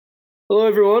Hello,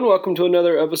 everyone. Welcome to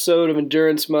another episode of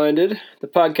Endurance Minded, the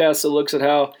podcast that looks at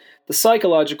how the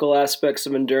psychological aspects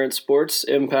of endurance sports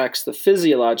impacts the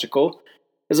physiological.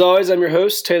 As always, I'm your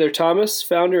host, Taylor Thomas,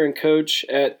 founder and coach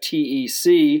at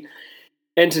TEC.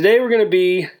 And today we're going to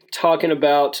be talking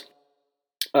about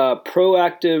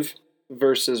proactive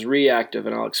versus reactive,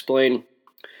 and I'll explain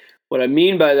what I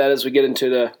mean by that as we get into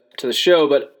the show.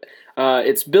 But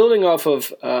it's building off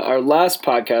of our last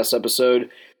podcast episode,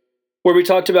 where we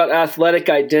talked about athletic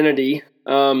identity,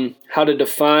 how to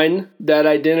define that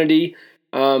identity.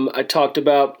 I talked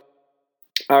about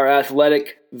our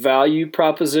athletic value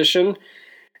proposition,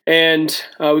 and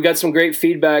we got some great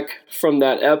feedback from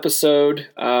that episode,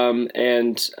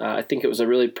 and I think it was a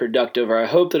really productive, or I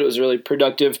hope that it was a really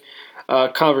productive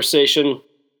conversation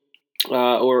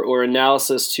or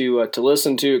analysis to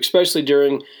listen to, especially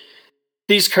during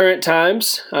these current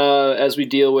times as we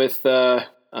deal with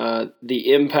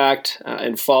the impact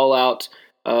and fallout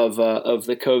of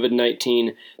the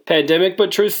COVID-19 pandemic.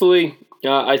 But truthfully,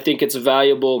 I think it's a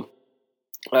valuable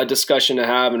discussion to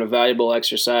have and a valuable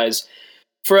exercise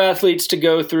for athletes to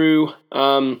go through,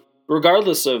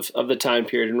 regardless of the time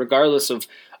period and regardless of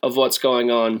what's going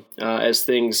on as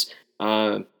things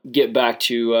get back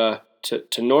to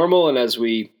normal, and as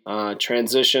we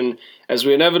transition, as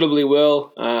we inevitably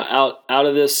will, out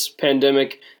of this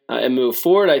pandemic and move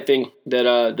forward. I think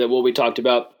that what we talked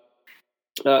about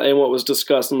and what was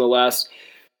discussed in the last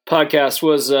podcast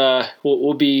was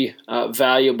will be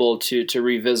valuable to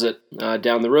revisit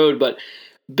down the road. But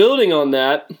building on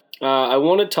that, I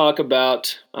want to talk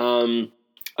about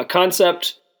a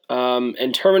concept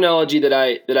and terminology that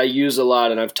I use a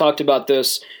lot, and I've talked about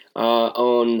this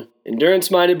on Endurance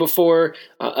Minded before.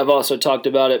 I've also talked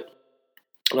about it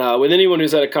with anyone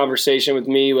who's had a conversation with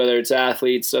me, whether it's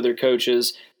athletes, other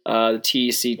coaches, the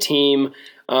TEC team.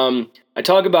 I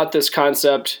talk about this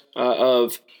concept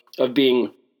of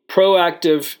being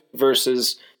proactive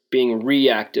versus being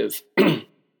reactive.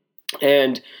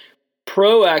 And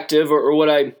proactive, or what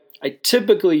I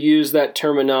typically use that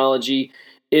terminology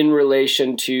in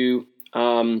relation to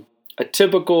a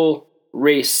typical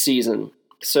race season.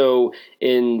 So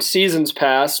in seasons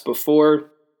past, before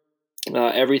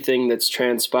everything that's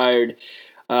transpired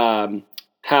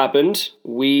happened,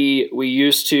 we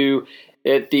used to,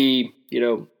 at the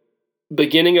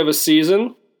beginning of a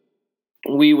season,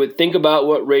 we would think about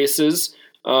what races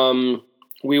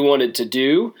we wanted to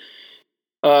do.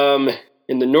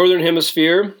 In the Northern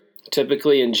Hemisphere,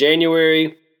 typically in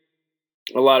January,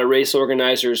 a lot of race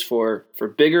organizers for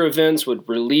bigger events would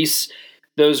release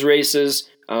those races.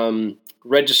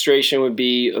 Registration would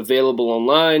be available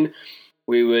online.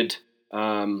 We would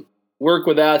work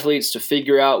with athletes to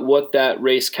figure out what that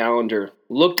race calendar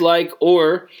looked like,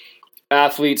 or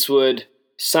athletes would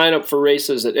sign up for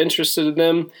races that interested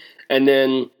them, and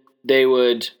then they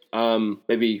would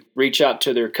maybe reach out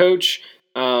to their coach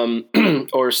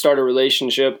or start a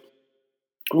relationship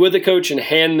with a coach and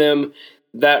hand them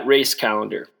that race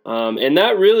calendar. And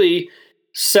that really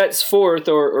sets forth,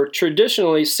 or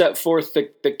traditionally set forth,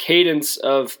 the cadence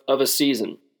of a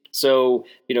season. So,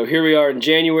 here we are in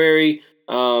January,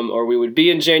 or we would be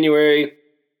in January,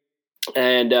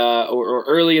 and or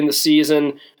early in the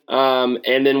season,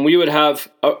 and then we would have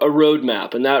a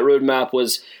roadmap, and that roadmap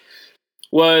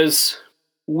was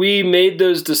we made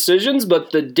those decisions,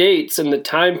 but the dates and the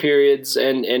time periods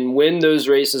and when those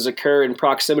races occur in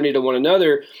proximity to one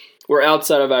another were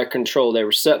outside of our control. They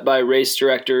were set by race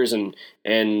directors and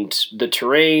the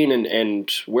terrain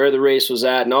and where the race was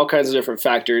at, and all kinds of different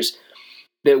factors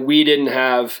that we didn't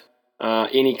have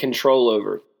any control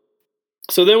over.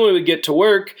 So then we would get to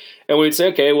work and we'd say,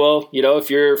 okay, well, if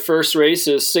your first race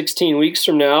is 16 weeks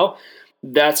from now,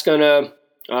 we're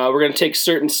going to take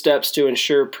certain steps to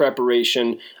ensure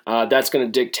preparation. That's going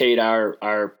to dictate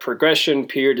our progression,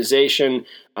 periodization,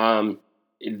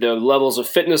 the levels of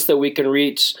fitness that we can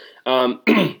reach,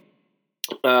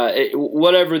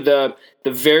 whatever the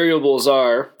variables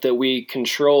are that we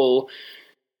control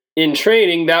in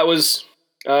training. That was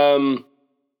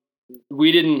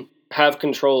we didn't have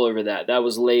control over that. That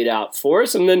was laid out for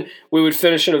us. And then we would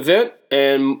finish an event,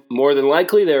 and more than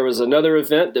likely there was another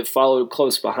event that followed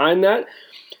close behind that.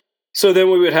 So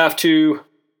then we would have to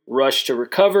rush to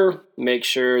recover, make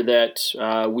sure that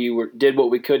we did what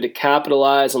we could to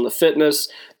capitalize on the fitness,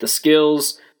 the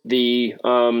skills, the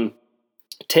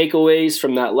takeaways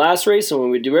from that last race. And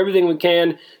when we do everything we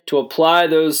can to apply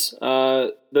those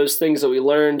things that we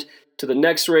learned to the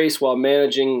next race while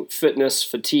managing fitness,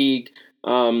 fatigue,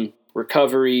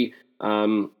 recovery,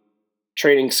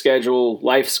 training schedule,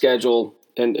 life schedule,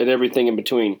 and everything in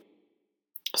between.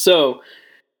 So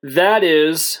that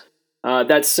is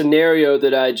that scenario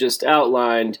that I just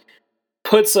outlined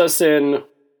puts us in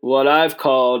what I've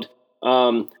called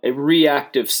a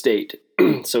reactive state.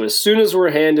 So as soon as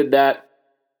we're handed that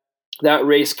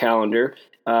race calendar,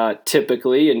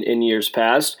 typically in years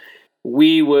past,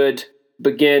 we would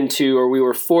begin to, or we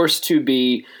were forced to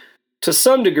be, to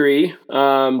some degree,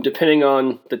 depending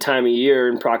on the time of year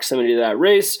and proximity to that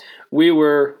race, we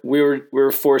were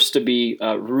forced to be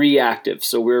reactive.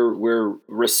 So we're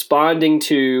responding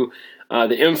to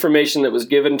the information that was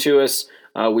given to us.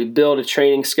 We build a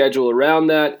training schedule around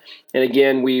that, and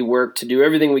again, we work to do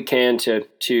everything we can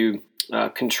to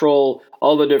control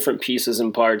all the different pieces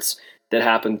and parts that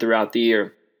happen throughout the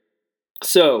year.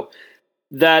 So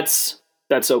that's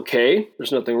okay.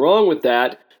 There's nothing wrong with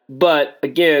that. But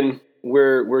again,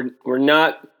 we're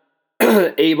not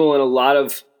able in a lot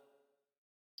of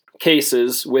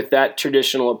cases with that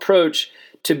traditional approach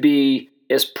to be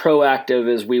as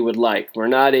proactive as we would like. We're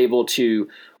not able to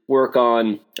work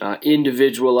on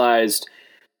individualized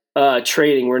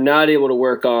training. We're not able to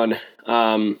work on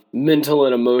mental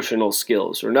and emotional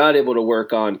skills. We're not able to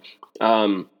work on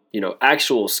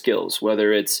actual skills,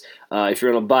 whether it's if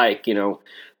you're on a bike,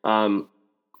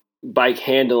 bike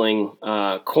handling,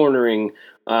 cornering,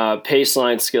 pace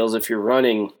line skills. If you're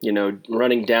running,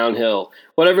 running downhill,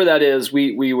 whatever that is,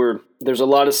 there's a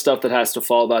lot of stuff that has to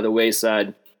fall by the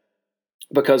wayside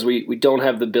because we don't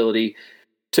have the ability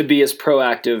to be as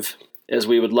proactive as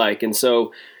we would like. And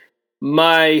so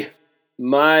my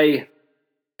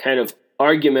kind of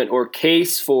argument or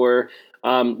case for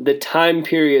the time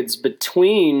periods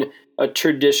between a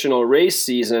traditional race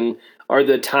season are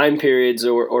the time periods,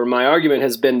 or my argument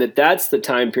has been that that's the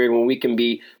time period when we can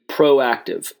be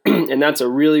proactive. And that's a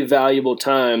really valuable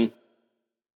time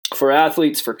for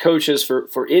athletes, for coaches,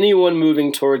 for anyone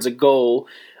moving towards a goal,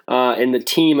 and the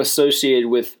team associated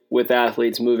with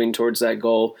athletes moving towards that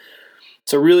goal.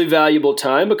 It's a really valuable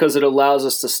time because it allows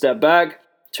us to step back,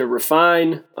 to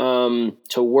refine,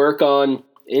 to work on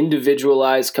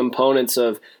individualized components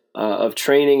of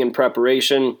training and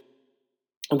preparation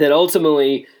that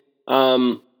ultimately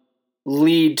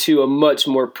lead to a much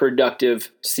more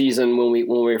productive season when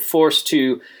we're forced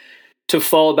to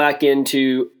fall back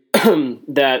into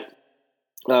that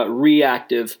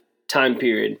reactive time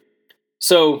period.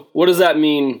 So what does that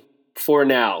mean for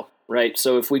now, right?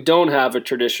 So if we don't have a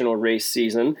traditional race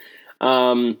season,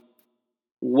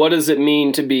 what does it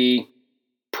mean to be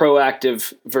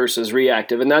proactive versus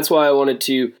reactive? And that's why I wanted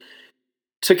to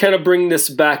kind of bring this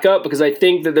back up, because I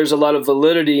think that there's a lot of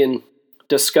validity in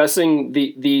discussing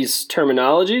these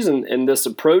terminologies and this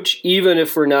approach, even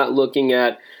if we're not looking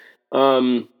at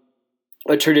a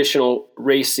traditional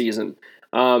race season.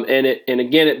 And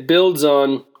again, it builds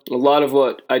on a lot of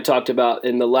what I talked about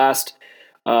in the last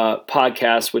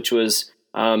podcast, which was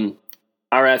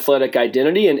our athletic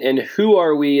identity and who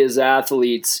are we as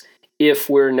athletes if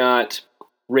we're not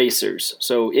racers.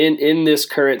 So in this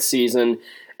current season,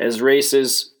 as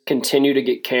races continue to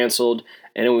get canceled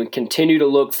and we continue to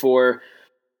look for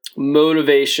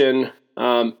motivation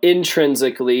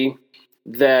intrinsically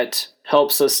that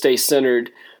helps us stay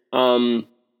centered,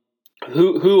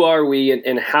 who are we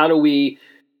and how do we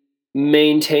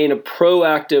maintain a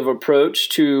proactive approach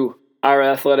to our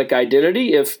athletic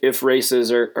identity if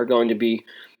races are going to be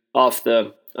off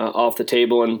the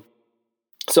table? And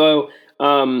so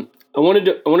I want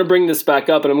to bring this back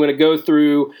up, and I'm going to go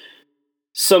through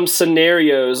some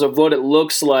scenarios of what it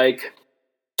looks like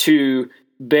to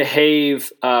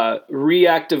behave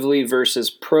reactively versus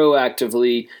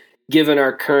proactively given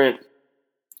our current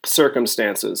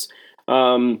circumstances,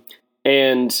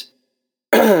 and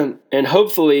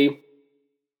hopefully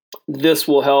this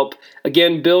will help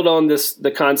again build on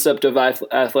the concept of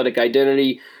athletic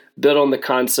identity, build on the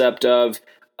concept of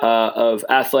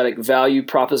athletic value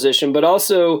proposition, but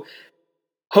also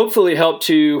hopefully help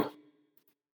to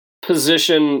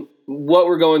position what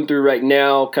we're going through right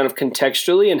now kind of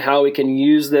contextually and how we can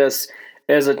use this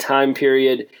as a time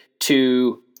period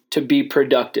to be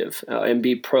productive and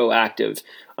be proactive.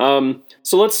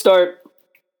 So let's start.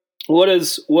 What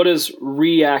does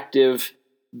reactive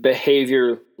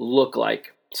behavior look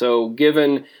like? So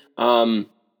given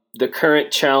the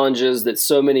current challenges that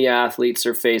so many athletes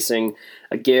are facing,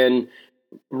 again,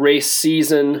 race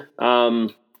season,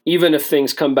 even if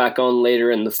things come back on later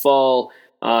in the fall,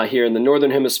 here in the Northern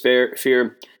Hemisphere,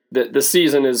 the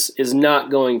season is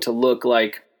not going to look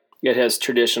like it has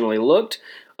traditionally looked.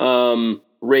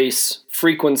 Race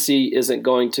frequency isn't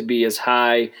going to be as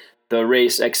high. The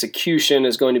race execution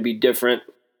is going to be different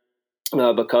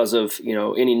because of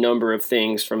any number of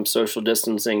things, from social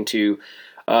distancing to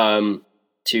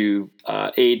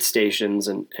aid stations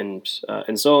and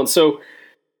so on. So,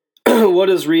 what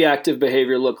does reactive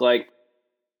behavior look like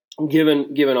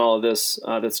given all of this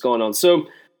that's going on? So,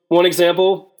 one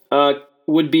example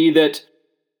would be that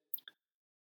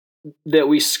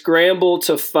we scramble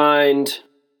to find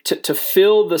to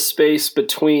fill the space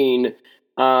between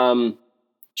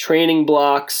training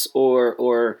blocks,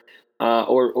 or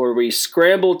we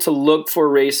scramble to look for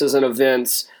races and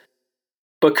events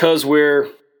because we're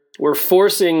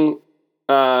forcing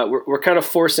we're kind of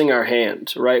forcing our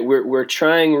hand, right? We're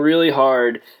trying really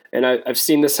hard, and I've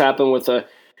seen this happen with a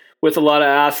lot of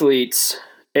athletes,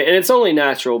 and it's only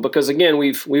natural because again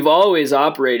we've always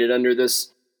operated under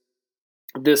this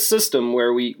system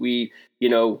where we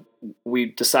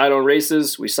decide on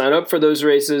races, we sign up for those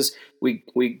races,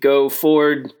 we go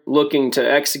forward looking to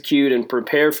execute and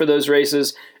prepare for those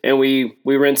races, and we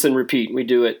rinse and repeat. We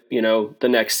do it, the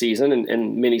next season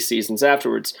and many seasons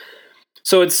afterwards.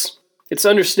 So it's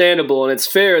understandable and it's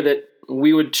fair that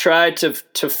we would try to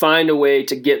find a way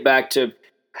to get back to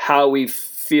how we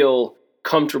feel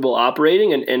comfortable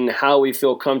operating and how we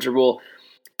feel comfortable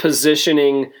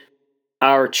positioning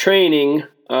our training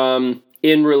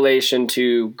in relation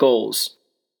to goals.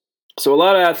 So a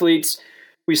lot of athletes,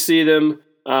 we see them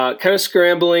kind of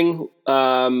scrambling,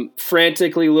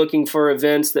 frantically looking for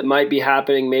events that might be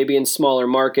happening maybe in smaller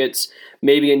markets,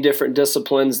 maybe in different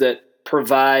disciplines that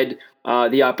provide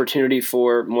the opportunity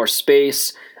for more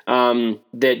space,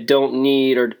 that don't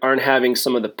need or aren't having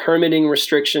some of the permitting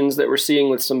restrictions that we're seeing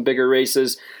with some bigger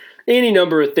races. Any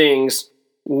number of things.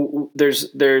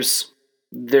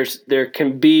 There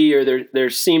can be, or there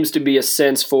seems to be a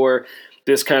sense for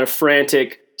this kind of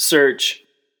frantic search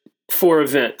for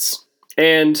events.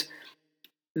 And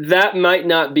that might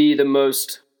not be the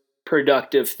most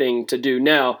productive thing to do.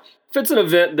 Now, if it's an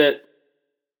event that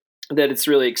it's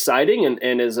really exciting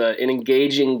and is an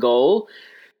engaging goal,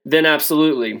 then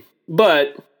absolutely.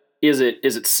 But is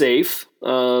it safe?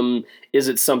 Is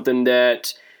it something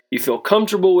that you feel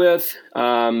comfortable with?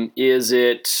 Is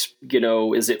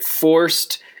it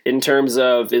forced in terms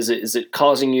of is it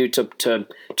causing you to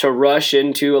rush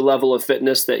into a level of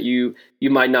fitness that you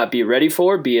might not be ready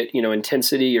for, be it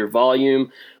intensity or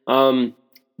volume,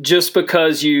 just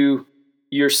because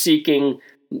you're seeking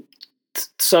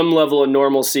some level of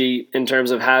normalcy in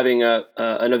terms of having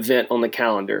an event on the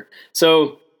calendar.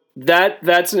 So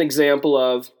that's an example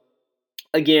of,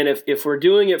 again, if we're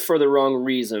doing it for the wrong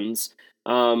reasons.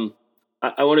 I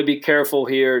want to be careful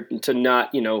here to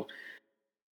not,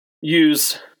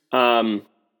 use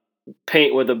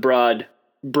paint with a broad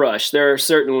brush. There are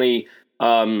certainly,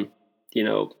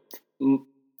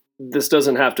 this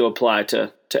doesn't have to apply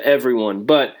to everyone,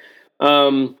 but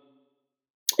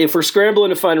if we're scrambling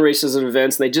to find races and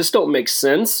events and they just don't make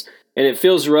sense and it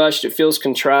feels rushed, it feels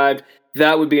contrived,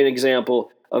 that would be an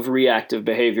example of reactive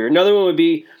behavior. Another one would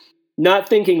be not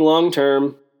thinking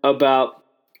long-term about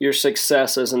your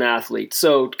success as an athlete.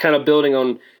 So kind of building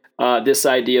on this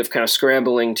idea of kind of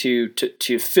scrambling to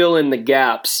fill in the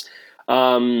gaps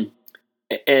and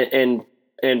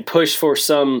push for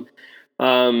some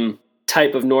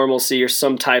type of normalcy or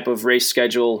some type of race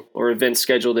schedule or event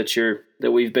schedule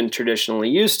that we've been traditionally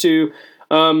used to.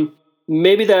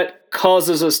 Maybe that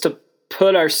causes us to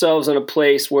put ourselves in a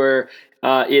place where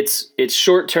it's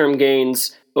short-term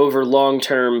gains over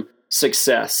long-term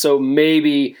success. So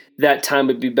maybe that time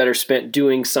would be better spent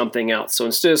doing something else. So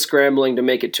instead of scrambling to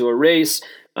make it to a race,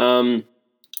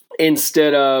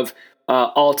 instead of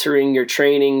altering your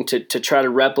training to try to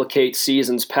replicate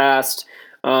seasons past,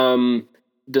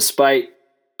 despite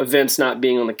events not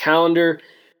being on the calendar,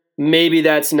 maybe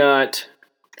that's not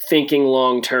thinking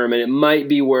long-term, and it might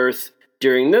be worth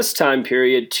during this time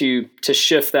period to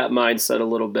shift that mindset a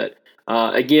little bit.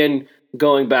 Again,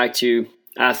 going back to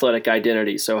athletic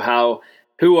identity. So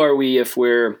who are we if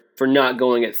we're not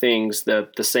going at things the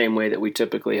same way that we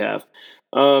typically have?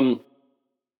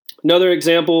 Another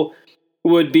example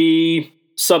would be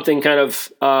something kind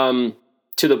of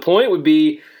to the point would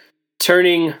be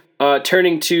turning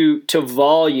to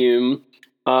volume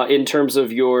in terms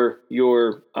of your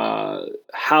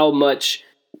how much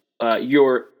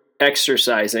you're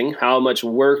exercising, how much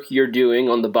work you're doing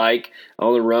on the bike,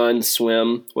 on the run,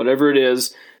 swim, whatever it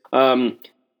is.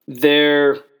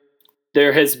 There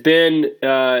has been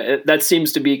that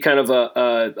seems to be kind of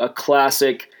a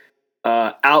classic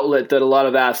outlet that a lot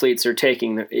of athletes are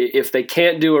taking. If they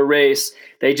can't do a race,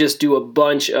 they just do a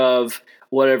bunch of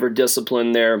whatever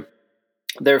discipline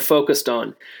they're focused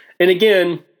on. And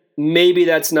again, maybe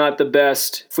that's not the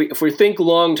best. If we think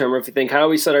long term, or if we think how do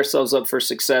we set ourselves up for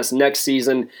success next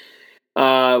season,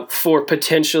 for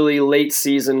potentially late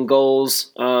season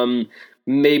goals,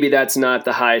 maybe that's not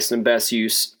the highest and best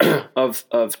use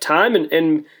of time,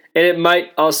 and it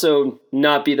might also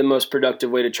not be the most productive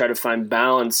way to try to find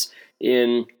balance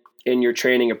in your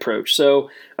training approach. So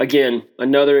again,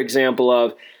 another example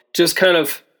of just kind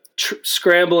of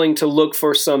scrambling to look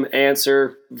for some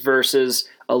answer versus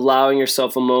allowing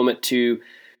yourself a moment to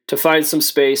find some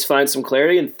space, find some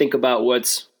clarity, and think about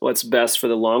what's best for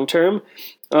the long term.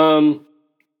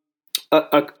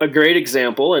 A great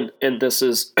example, and this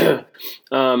is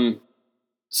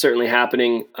certainly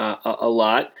happening a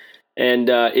lot, and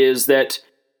is that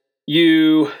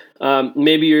you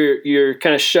maybe you're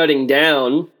kind of shutting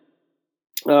down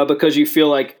because you feel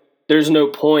like there's no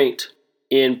point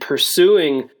in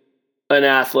pursuing an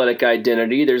athletic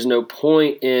identity. There's no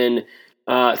point in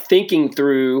thinking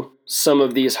through some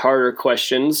of these harder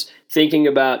questions, thinking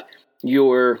about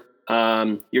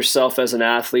yourself as an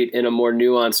athlete in a more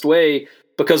nuanced way,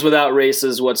 because without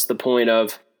races, what's the point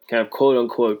of kind of quote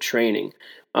unquote training?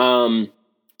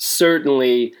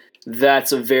 Certainly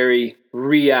that's a very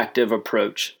reactive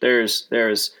approach.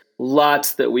 There's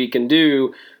lots that we can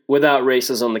do without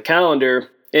races on the calendar,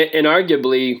 and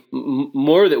arguably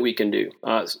more that we can do,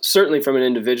 certainly from an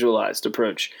individualized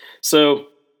approach. So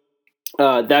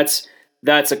that's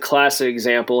a classic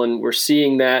example, and we're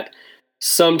seeing that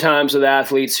sometimes with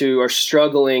athletes who are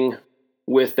struggling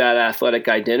with that athletic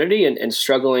identity and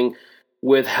struggling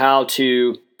with how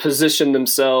to position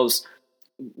themselves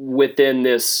within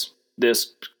this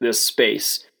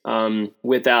space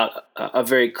without a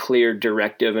very clear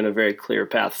directive and a very clear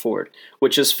path forward,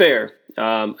 which is fair.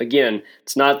 Again,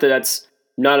 it's not that that's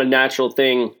not a natural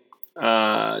thing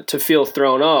to feel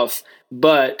thrown off,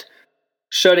 but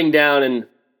shutting down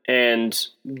and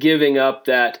giving up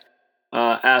that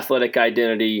athletic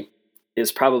identity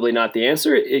is probably not the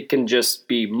answer. It can just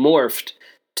be morphed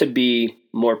to be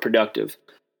more productive.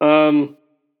 Another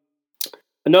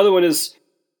one is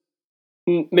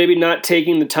maybe not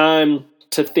taking the time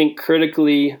to think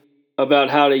critically about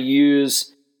how to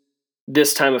use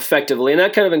this time effectively. And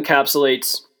that kind of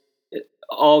encapsulates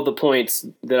all the points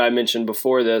that I mentioned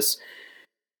before this,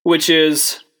 which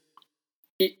is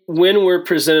when we're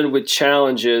presented with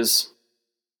challenges,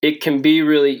 it can be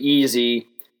really easy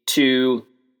to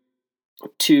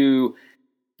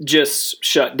just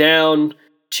shut down,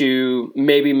 to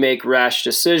maybe make rash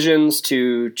decisions,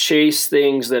 to chase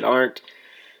things that aren't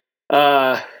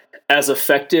as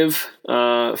effective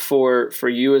for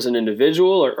you as an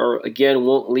individual, or again,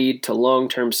 won't lead to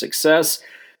long-term success.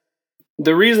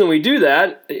 The reason we do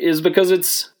that is because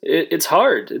it's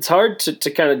hard. It's hard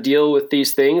to kind of deal with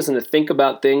these things and to think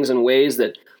about things in ways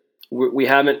that we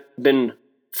haven't been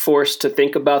forced to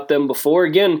think about them before.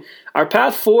 Again, our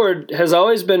path forward has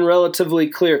always been relatively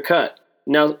clear-cut.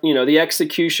 Now, the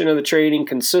execution of the training,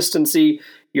 consistency,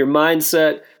 your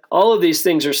mindset, all of these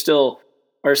things are still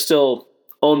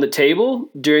on the table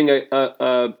during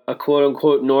a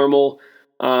quote-unquote normal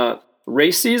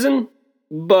race season.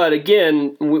 But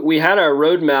again, we had our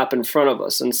roadmap in front of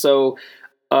us. And so,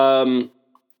 that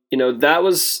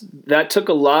took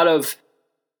a lot of,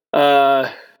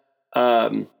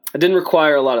 it didn't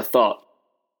require a lot of thought.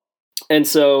 And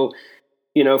so,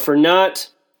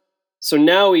 so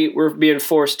now we're being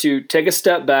forced to take a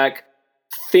step back,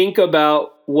 think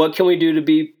about what can we do to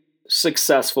be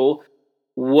successful?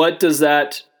 What does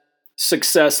that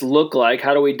success look like?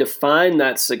 How do we define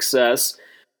that success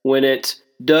when it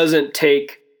doesn't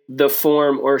take the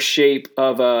form or shape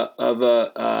of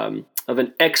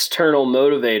an external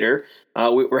motivator?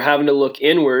 We're having to look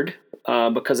inward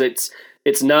because it's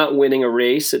not winning a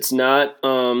race. It's not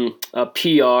a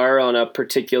PR on a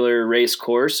particular race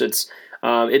course. It's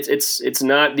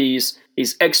not these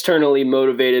externally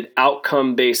motivated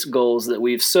outcome-based goals that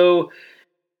we've so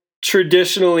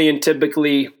traditionally and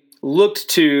typically looked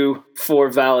to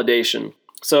for validation.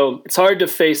 So it's hard to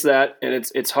face that, and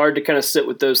it's hard to kind of sit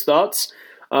with those thoughts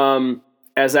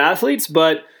as athletes.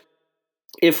 But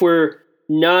if we're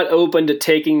not open to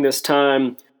taking this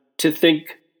time to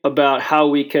think about how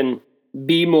we can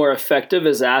be more effective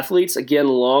as athletes, again,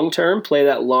 long term, play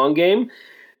that long game,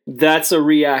 that's a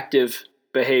reactive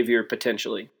behavior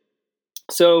potentially.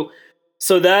 So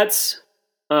that's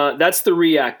the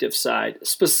reactive side.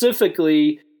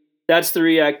 Specifically, that's the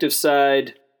reactive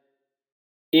side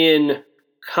in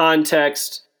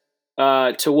context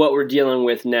to what we're dealing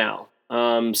with now.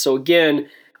 So again,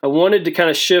 I wanted to kind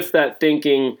of shift that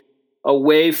thinking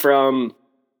away from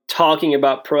talking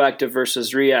about proactive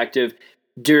versus reactive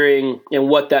and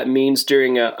what that means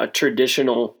during a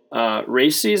traditional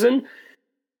race season,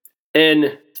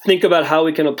 and think about how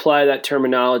we can apply that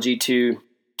terminology to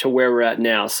where we're at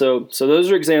now. So those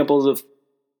are examples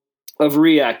of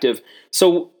reactive.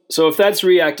 So if that's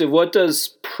reactive, what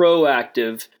does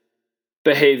proactive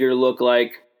behavior look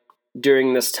like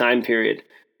during this time period?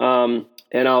 And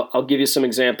I'll give you some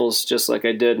examples just like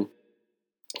I did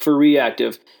for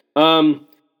reactive.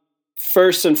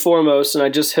 First and foremost, and I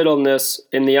just hit on this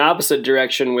in the opposite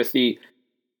direction with the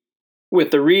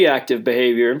reactive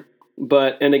behavior,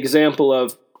 but an example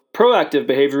of proactive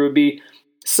behavior would be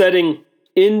setting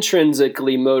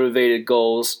intrinsically motivated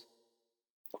goals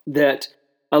that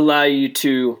allow you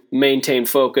to maintain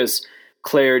focus,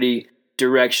 clarity,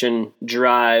 direction,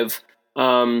 drive.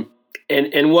 And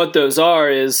what those are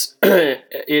is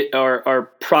are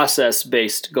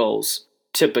process-based goals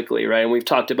typically, right? And we've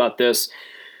talked about this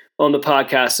on the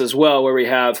podcast as well, where we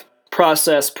have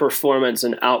process, performance,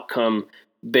 and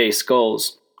outcome-based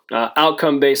goals.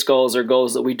 Outcome-based goals are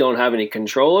goals that we don't have any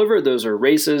control over. Those are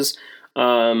races,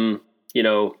 winning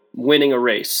a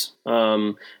race,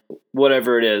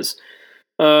 whatever it is.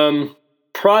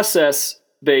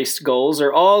 Process-based goals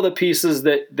are all the pieces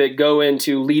that go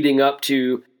into leading up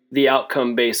to the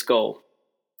outcome-based goal.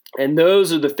 And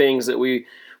those are the things that we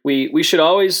should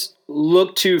always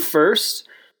look to first.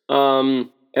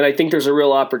 And I think there's a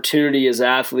real opportunity as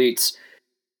athletes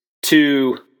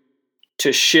to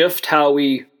shift how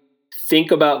we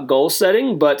think about goal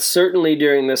setting, but certainly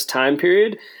during this time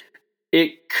period,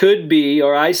 it could be,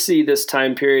 or I see this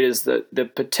time period as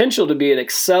the potential to be an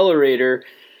accelerator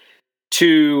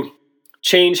to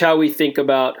change how we think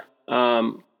about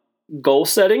goal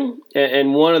setting.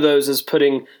 And one of those is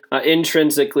putting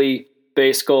intrinsically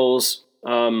based goals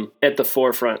at the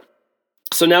forefront.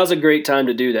 So now's a great time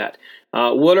to do that.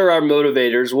 What are our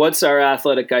motivators? What's our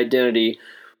athletic identity?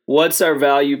 What's our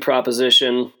value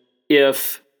proposition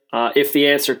if the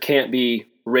answer can't be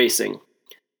racing?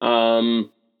 And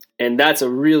that's a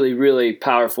really, really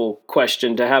powerful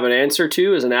question to have an answer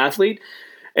to as an athlete,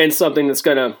 and something that's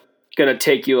gonna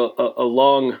take you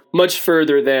along much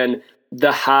further than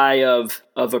the high of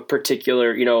a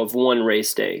particular, of one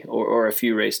race day or a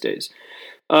few race days.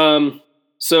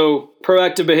 So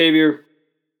proactive behavior,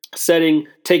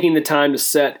 taking the time to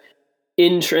set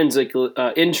intrinsic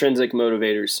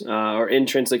motivators or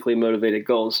intrinsically motivated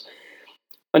goals.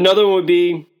 Another one would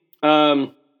be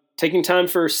taking time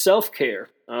for self-care.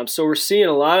 So we're seeing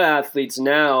a lot of athletes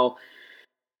now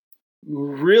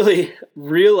really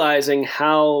realizing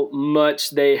how much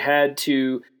they had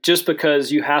to, just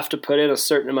because you have to put in a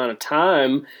certain amount of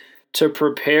time to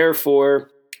prepare for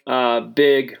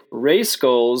big race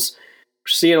goals. We're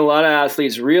seeing a lot of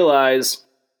athletes realize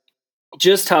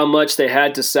just how much they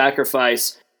had to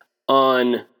sacrifice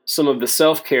on some of the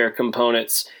self-care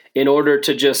components in order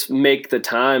to just make the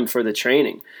time for the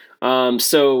training.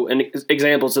 So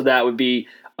examples of that would be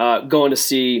going to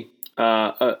see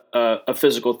a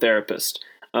physical therapist,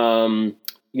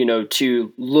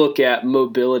 to look at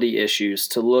mobility issues,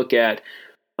 to look at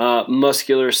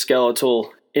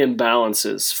musculoskeletal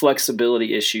imbalances,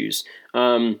 flexibility issues.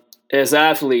 As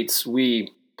athletes,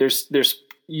 there's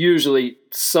usually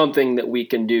something that we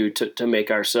can do to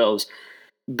make ourselves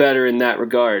better in that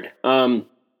regard.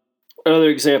 Another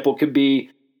example could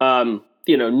be,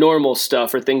 normal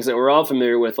stuff or things that we're all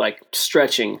familiar with, like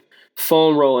stretching,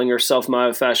 foam rolling, or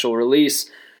self-myofascial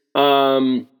release,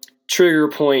 trigger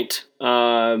point,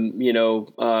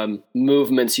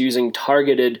 movements using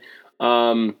targeted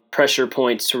pressure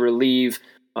points to relieve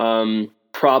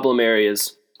problem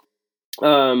areas.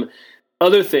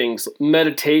 Other things,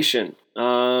 meditation,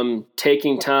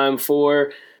 taking time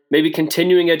for maybe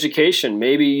continuing education.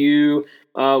 Maybe you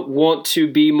want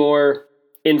to be more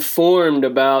informed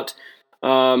about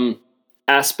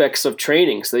aspects of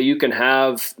training so that you can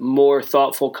have more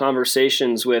thoughtful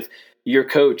conversations with your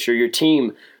coach or your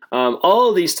team. All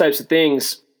of these types of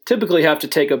things typically have to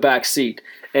take a back seat.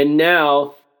 And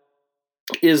now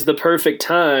is the perfect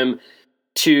time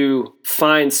to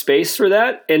find space for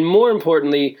that, and more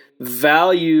importantly,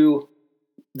 value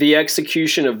the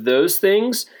execution of those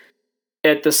things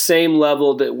at the same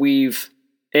level that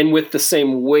and with the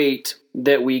same weight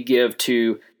that we give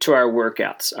to our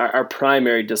workouts, our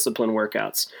primary discipline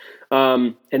workouts.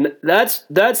 And that's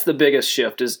the biggest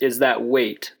shift is that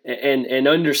weight and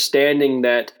understanding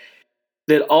that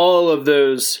all of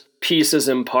those pieces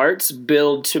and parts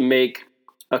build to make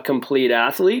a complete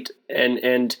athlete.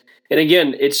 And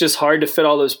again, it's just hard to fit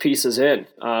all those pieces in.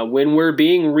 When we're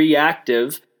being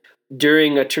reactive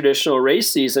during a traditional race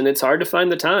season, it's hard to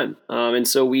find the time. And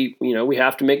so we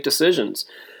have to make decisions.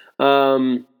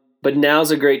 But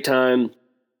now's a great time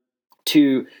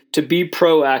to be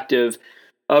proactive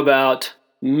about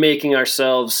making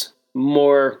ourselves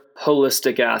more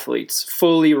holistic athletes,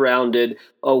 fully rounded,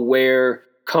 aware,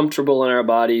 comfortable in our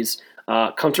bodies,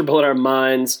 comfortable in our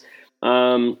minds.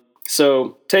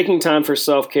 So taking time for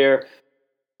self-care.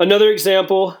 Another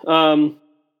example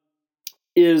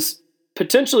is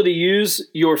potentially to use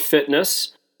your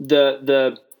fitness,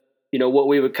 the what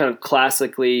we would kind of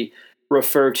classically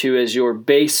refer to as your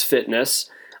base fitness.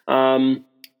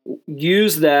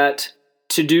 Use that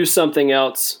to do something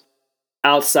else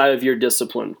outside of your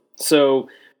discipline. So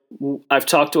I've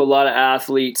talked to a lot of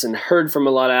athletes and heard from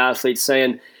a lot of athletes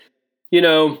saying,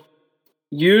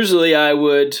 usually I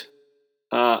would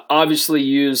obviously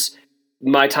use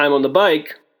my time on the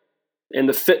bike and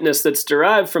the fitness that's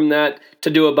derived from that to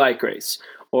do a bike race.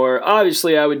 Or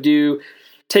obviously I would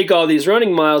take all these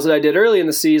running miles that I did early in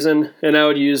the season and I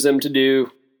would use them to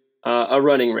do a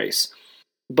running race.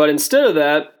 But instead of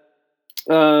that,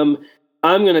 I'm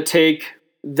going to take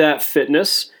that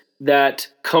fitness, that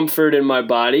comfort in my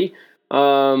body.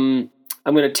 I'm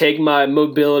going to take my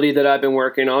mobility that I've been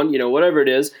working on, whatever it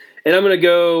is, and I'm going to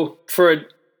go for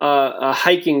a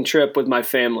hiking trip with my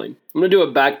family. I'm going to do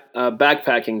a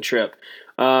backpacking trip.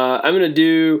 I'm going to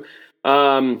do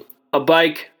a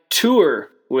bike tour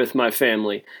with my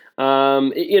family.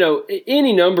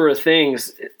 Any number of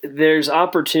things. There's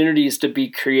opportunities to be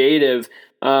creative.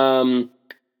 I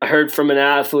heard from an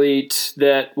athlete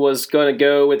that was going to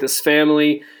go with his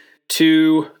family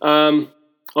to on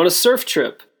a surf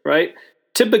trip, right?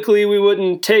 Typically, we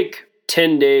wouldn't take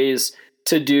 10 days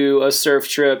to do a surf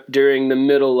trip during the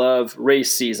middle of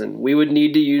race season. We would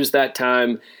need to use that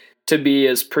time to be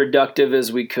as productive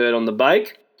as we could on the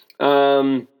bike.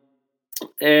 And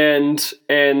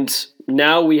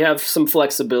now we have some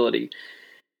flexibility.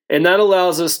 And that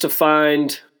allows us to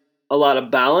find a lot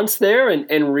of balance there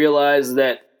and realize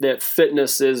that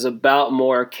fitness is about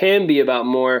more, can be about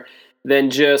more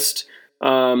than just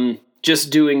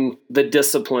doing the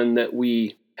discipline that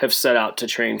we have set out to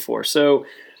train for. So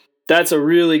that's a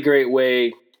really great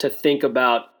way to think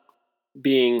about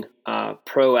being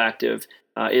proactive,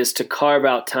 is to carve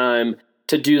out time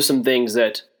to do some things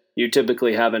that you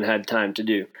typically haven't had time to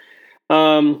do.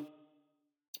 Another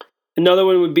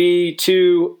one would be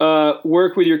to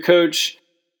work with your coach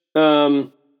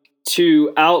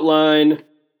to outline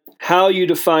how you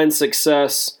define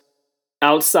success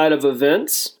outside of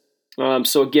events.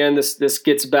 So again, this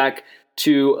gets back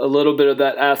to a little bit of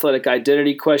that athletic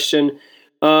identity question.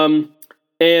 And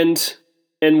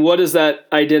what does that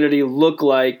identity look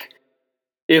like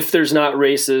if there's not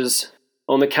races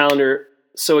on the calendar?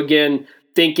 So again,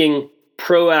 thinking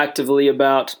proactively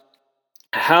about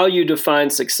how you define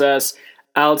success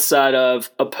outside of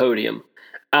a podium,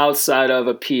 outside of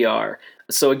a PR.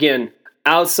 So again,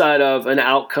 outside of an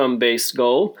outcome-based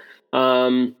goal.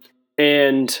 And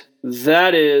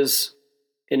that is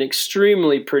an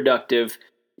extremely productive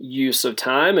use of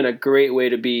time and a great way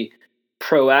to be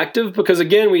proactive, because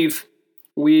again, we've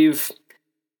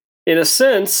in a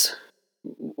sense,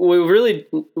 we've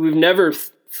never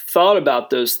thought about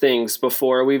those things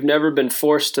before. We've never been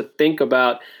forced to think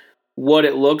about what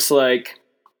it looks like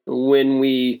when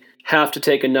we have to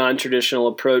take a non-traditional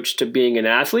approach to being an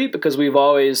athlete, because we've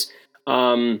always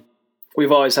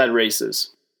had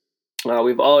races.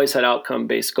 We've always had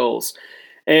outcome-based goals.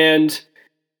 And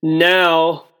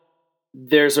now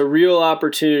there's a real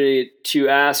opportunity to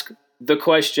ask the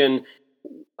question,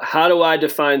 how do I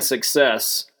define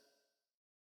success?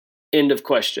 End of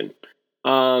question.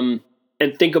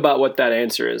 And think about what that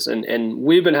answer is. And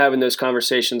we've been having those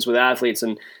conversations with athletes,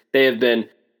 and they have been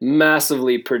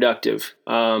massively productive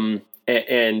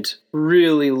and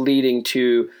really leading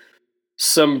to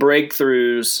some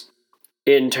breakthroughs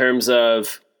in terms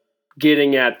of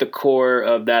getting at the core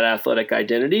of that athletic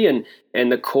identity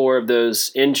and the core of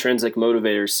those intrinsic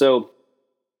motivators. So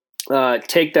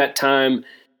take that time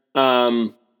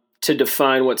to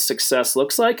define what success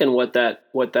looks like and what that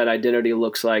identity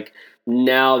looks like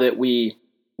now that we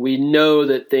know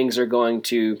that things are going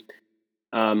to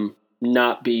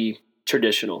not be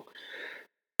traditional.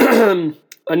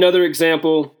 Another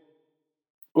example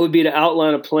would be to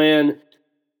outline a plan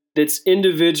that's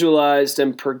individualized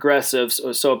and progressive.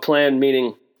 So a plan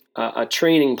meaning a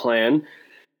training plan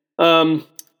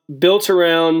built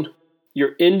around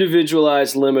your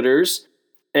individualized limiters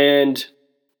and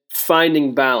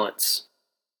finding balance,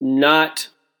 not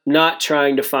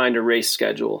trying to find a race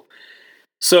schedule.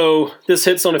 So this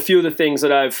hits on a few of the things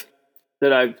that I've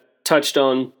touched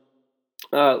on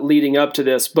leading up to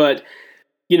this, but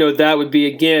that would be,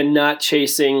 again, not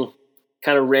chasing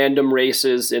kind of random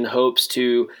races in hopes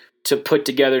to put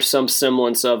together some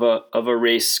semblance of a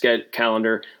race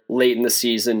calendar late in the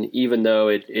season, even though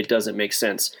it doesn't make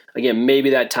sense. Again, maybe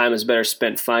that time is better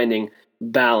spent finding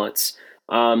balance.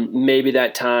 Maybe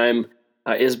that time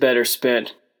is better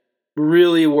spent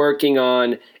really working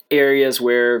on areas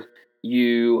where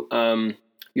you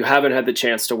haven't had the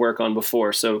chance to work on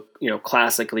before. So,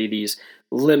 classically these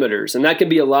limiters, and that can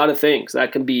be a lot of things.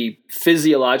 That can be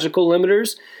physiological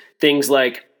limiters, things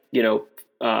like,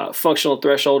 functional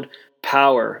threshold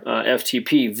power,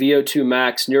 FTP, VO2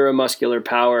 max, neuromuscular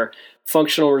power,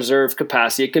 functional reserve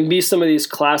capacity. It can be some of these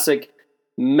classic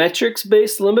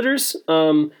metrics-based limiters,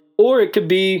 or it could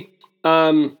be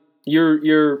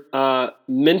your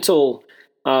mental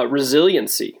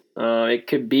resiliency. It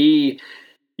could be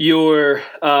your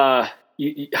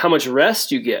how much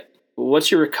rest you get. What's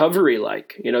your recovery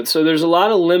like? So there's a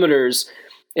lot of limiters.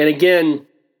 And again,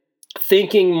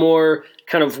 thinking more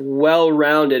kind of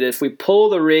well-rounded, if we pull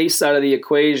the race out of the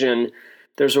equation,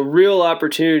 there's a real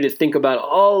opportunity to think about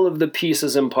all of the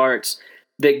pieces and parts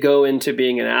that go into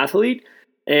being an athlete.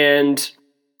 And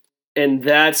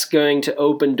that's going to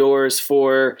open doors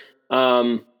for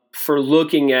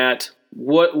looking at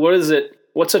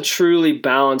what's a truly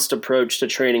balanced approach to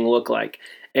training look like.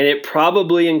 And it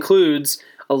probably includes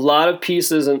a lot of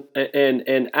pieces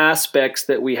and aspects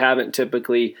that we haven't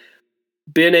typically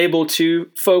been able to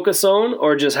focus on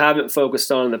or just haven't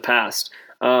focused on in the past.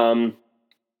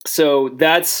 So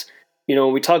that's,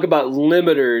 when we talk about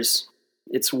limiters,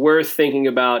 it's worth thinking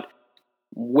about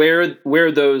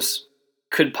where those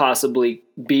could possibly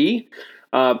be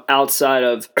outside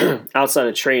of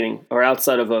training or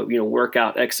outside of a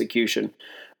workout execution.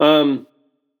 So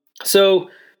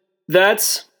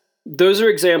those are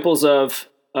examples of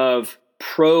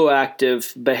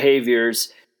proactive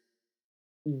behaviors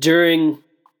during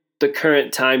the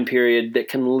current time period that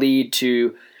can lead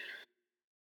to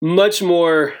a much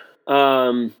more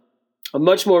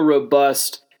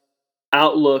robust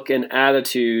outlook and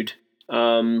attitude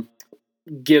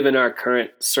given our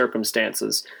current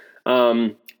circumstances,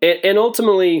 and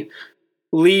ultimately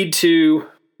lead to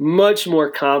much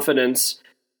more confidence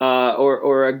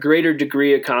or a greater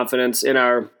degree of confidence in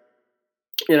our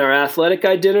athletic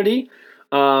identity,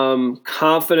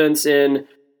 confidence in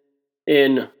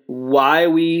why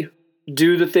we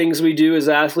do the things we do as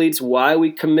athletes, why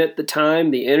we commit the time,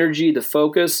 the energy, the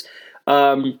focus.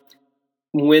 When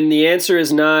the answer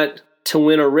is not to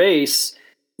win a race,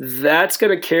 that's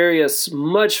going to carry us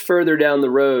much further down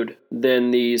the road than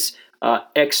these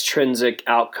extrinsic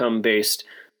outcome-based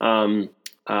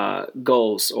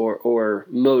goals or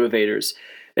motivators.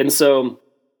 And so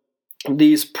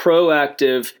these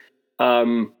proactive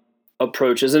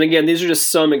approaches, and again, these are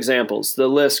just some examples. The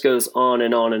list goes on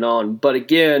and on and on. But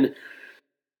again,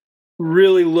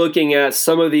 really looking at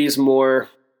some of these more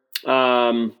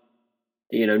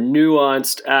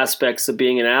nuanced aspects of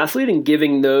being an athlete and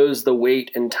giving those the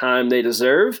weight and time they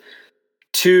deserve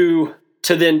to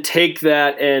then take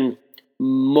that and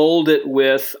mold it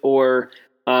with or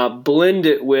blend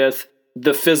it with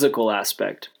the physical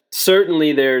aspect.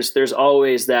 Certainly there's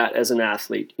always that as an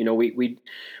athlete. We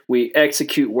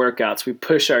execute workouts, we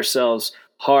push ourselves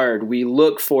hard, we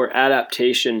look for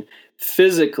adaptation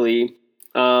physically,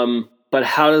 but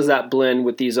how does that blend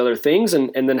with these other things?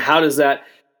 And then how does that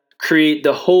create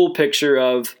the whole picture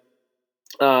of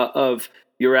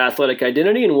your athletic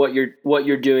identity and what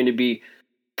you're doing to be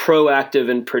proactive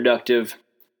and productive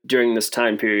during this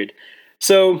time period?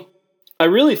 So I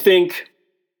really think,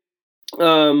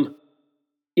 I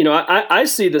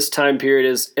see this time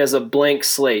period as a blank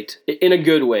slate in a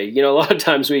good way. A lot of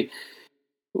times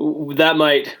that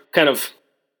might kind of,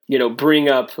 bring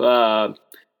up,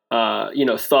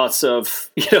 thoughts of,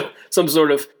 some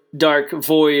sort of dark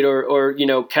void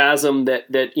or chasm that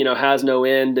has no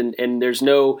end and there's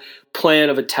no plan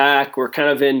of attack. We're kind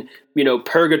of in,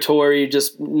 purgatory,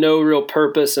 just no real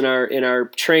purpose in our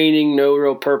training, no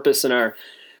real purpose in our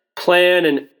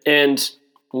plan. And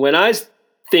when I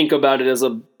think about it as a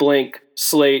blank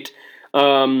slate,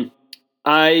 it's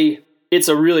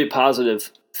a really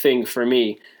positive thing for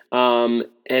me. And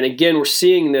again, we're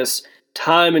seeing this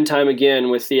time and time again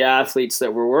with the athletes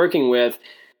that we're working with,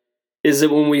 is that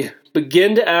when we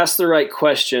begin to ask the right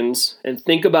questions and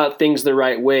think about things the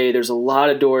right way, there's a lot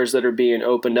of doors that are being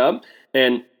opened up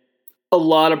and a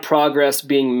lot of progress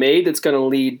being made that's going to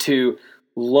lead to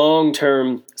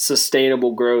long-term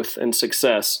sustainable growth and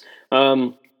success.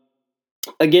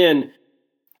 Again,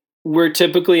 we're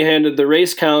typically handed the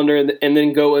race calendar and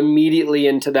then go immediately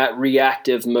into that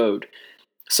reactive mode.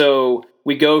 So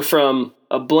we go from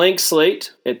a blank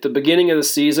slate at the beginning of the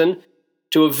season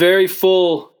to a very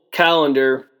full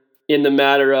calendar in the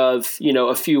matter of,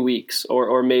 a few weeks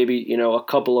or maybe, a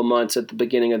couple of months at the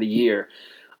beginning of the year.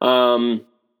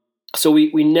 So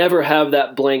we never have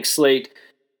that blank slate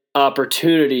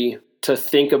opportunity to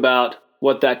think about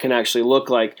what that can actually look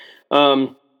like.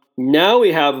 Now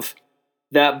we have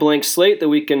that blank slate that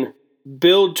we can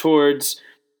build towards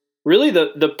really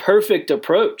the perfect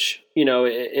approach,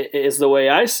 is the way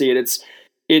I see it.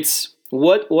 It's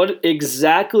what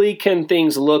exactly can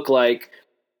things look like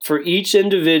for each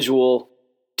individual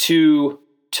to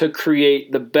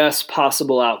create the best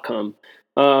possible outcome.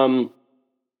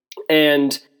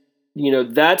 And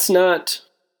that's not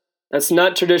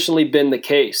traditionally been the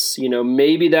case.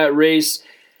 Maybe that race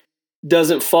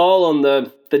doesn't fall on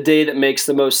the day that makes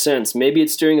the most sense. Maybe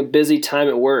it's during a busy time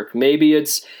at work. Maybe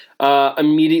it's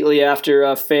immediately after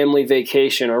a family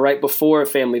vacation or right before a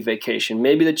family vacation.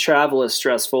 Maybe the travel is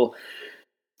stressful.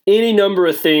 Any number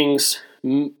of things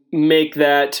make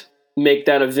that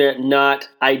event not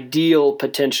ideal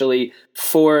potentially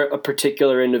for a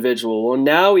particular individual. Well,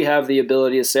 now we have the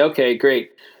ability to say, okay,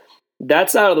 great.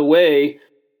 That's out of the way.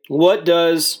 What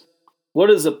does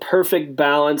the perfect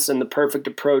balance and the perfect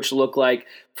approach look like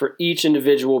for each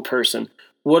individual person?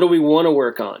 What do we want to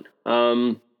work on?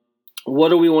 What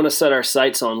do we want to set our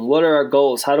sights on? What are our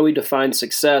goals? How do we define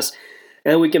success?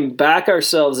 And we can back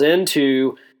ourselves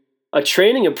into a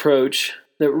training approach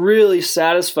that really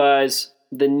satisfies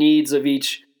the needs of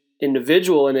each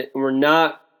individual, and we're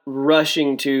not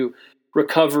rushing to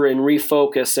recover and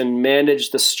refocus and manage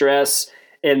the stress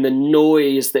and the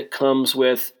noise that comes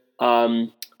with a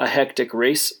hectic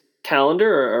race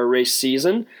calendar or a race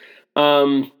season.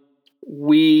 If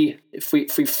we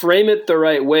frame it the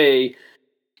right way,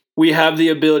 we have the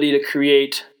ability to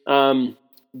create the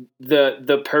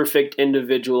perfect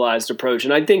individualized approach.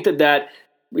 And I think that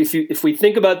if we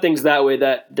think about things that way,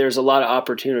 that there's a lot of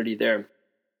opportunity there.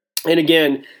 And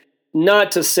again,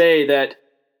 not to say that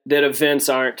events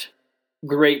aren't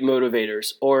great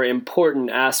motivators or important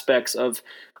aspects of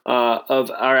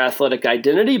our athletic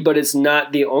identity, but it's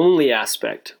not the only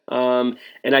aspect. And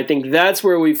I think that's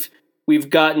where we've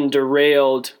gotten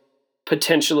derailed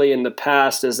potentially in the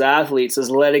past as athletes, is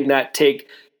letting that take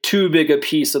too big a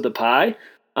piece of the pie,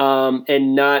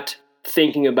 and not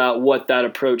thinking about what that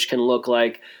approach can look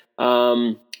like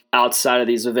outside of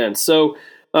these events. So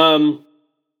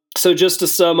just to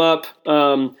sum up,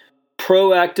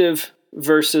 proactive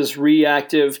versus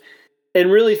reactive,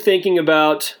 and really thinking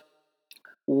about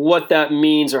what that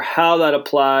means or how that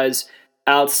applies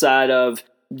outside of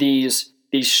these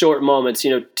short moments.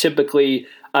 Typically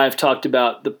I've talked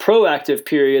about the proactive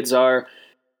periods are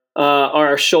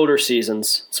our shoulder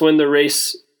seasons. It's when the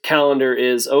race calendar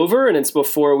is over and it's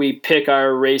before we pick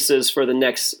our races for the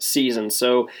next season.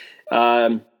 So,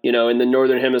 in the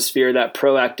Northern Hemisphere, that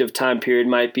proactive time period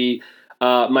might be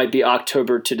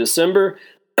October to December,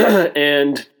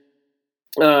 and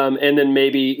then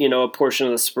maybe, a portion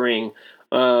of the spring.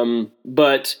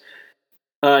 But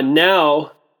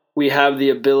now we have the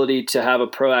ability to have a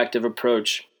proactive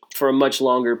approach for a much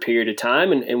longer period of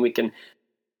time, and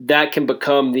that can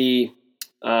become the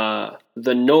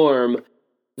norm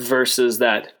versus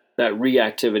that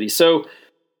reactivity. So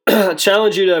I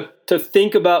challenge you to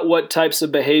think about what types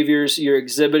of behaviors you're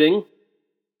exhibiting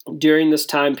during this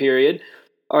time period.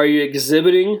 Are you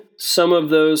exhibiting some of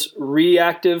those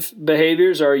reactive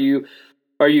behaviors? Are you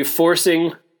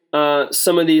forcing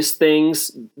some of these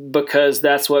things because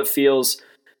that's what feels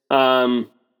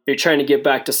you're trying to get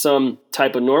back to some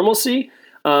type of normalcy?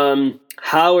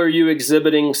 How are you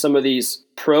exhibiting some of these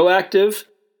proactive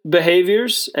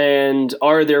behaviors, and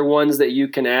are there ones that you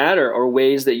can add or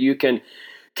ways that you can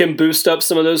boost up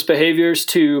some of those behaviors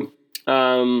to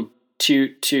help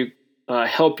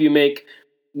you make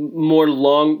more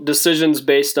long decisions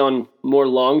based on more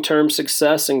long-term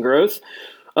success and growth?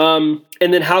 And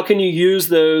then how can you use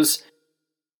those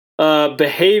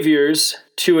behaviors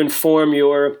to inform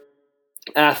your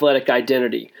athletic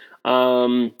identity?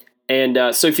 So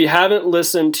if you haven't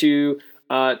listened to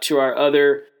our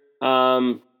other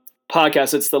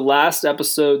podcast, it's the last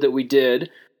episode that we did.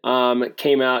 It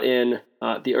came out in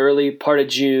the early part of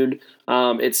June.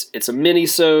 It's a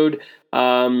mini-sode,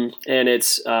 and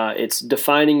it's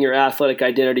defining your athletic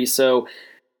identity. So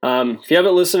if you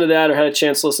haven't listened to that or had a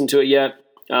chance to listen to it yet,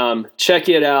 check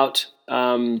it out.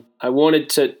 I wanted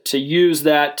to use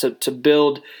that to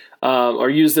build, or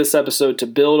use this episode to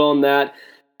build on that,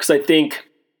 because I think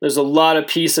there's a lot of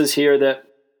pieces here that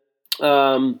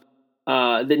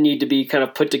need to be kind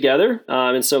of put together.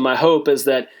 And so my hope is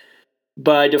that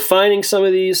by defining some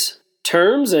of these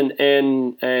terms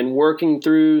and working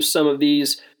through some of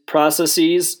these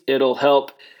processes, it'll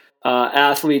help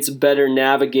athletes better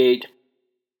navigate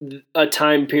a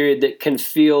time period that can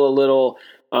feel a little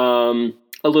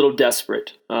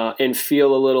desperate, and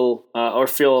feel a little or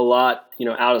feel a lot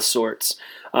out of sorts.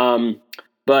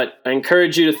 But I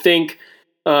encourage you to think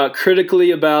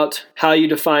critically about how you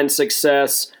define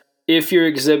success if you're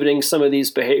exhibiting some of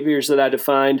these behaviors that I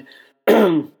defined,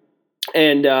 and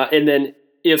then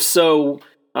if so,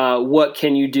 what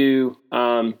can you do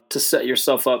to set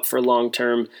yourself up for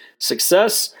long-term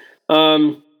success?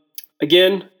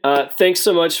 Again, thanks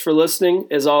so much for listening.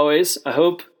 As always, I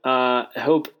hope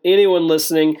anyone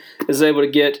listening is able to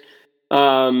get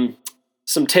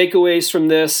some takeaways from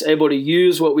this, able to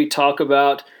use what we talk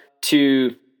about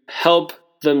to help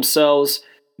themselves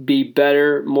be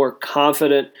better, more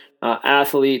confident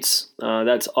athletes.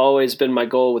 That's always been my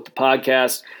goal with the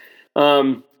podcast.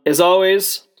 As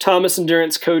always,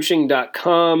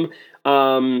 thomasendurancecoaching.com.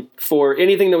 For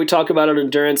anything that we talk about on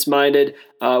Endurance Minded,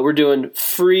 we're doing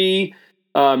free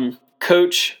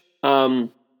coach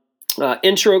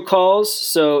intro calls.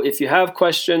 So if you have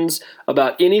questions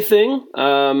about anything,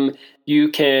 you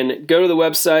can go to the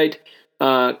website,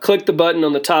 click the button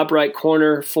on the top right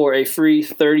corner for a free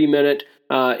 30-minute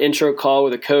intro call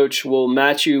with a coach. We'll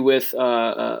match you with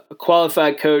a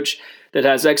qualified coach that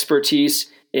has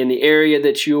expertise in the area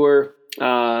that you're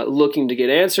looking to get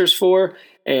answers for.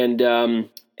 And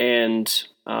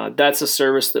that's a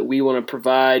service that we want to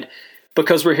provide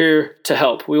because we're here to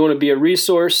help. We want to be a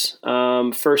resource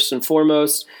first and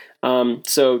foremost.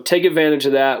 So take advantage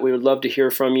of that. We would love to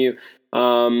hear from you.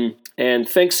 And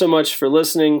thanks so much for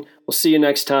listening. We'll see you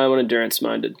next time on Endurance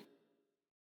Minded.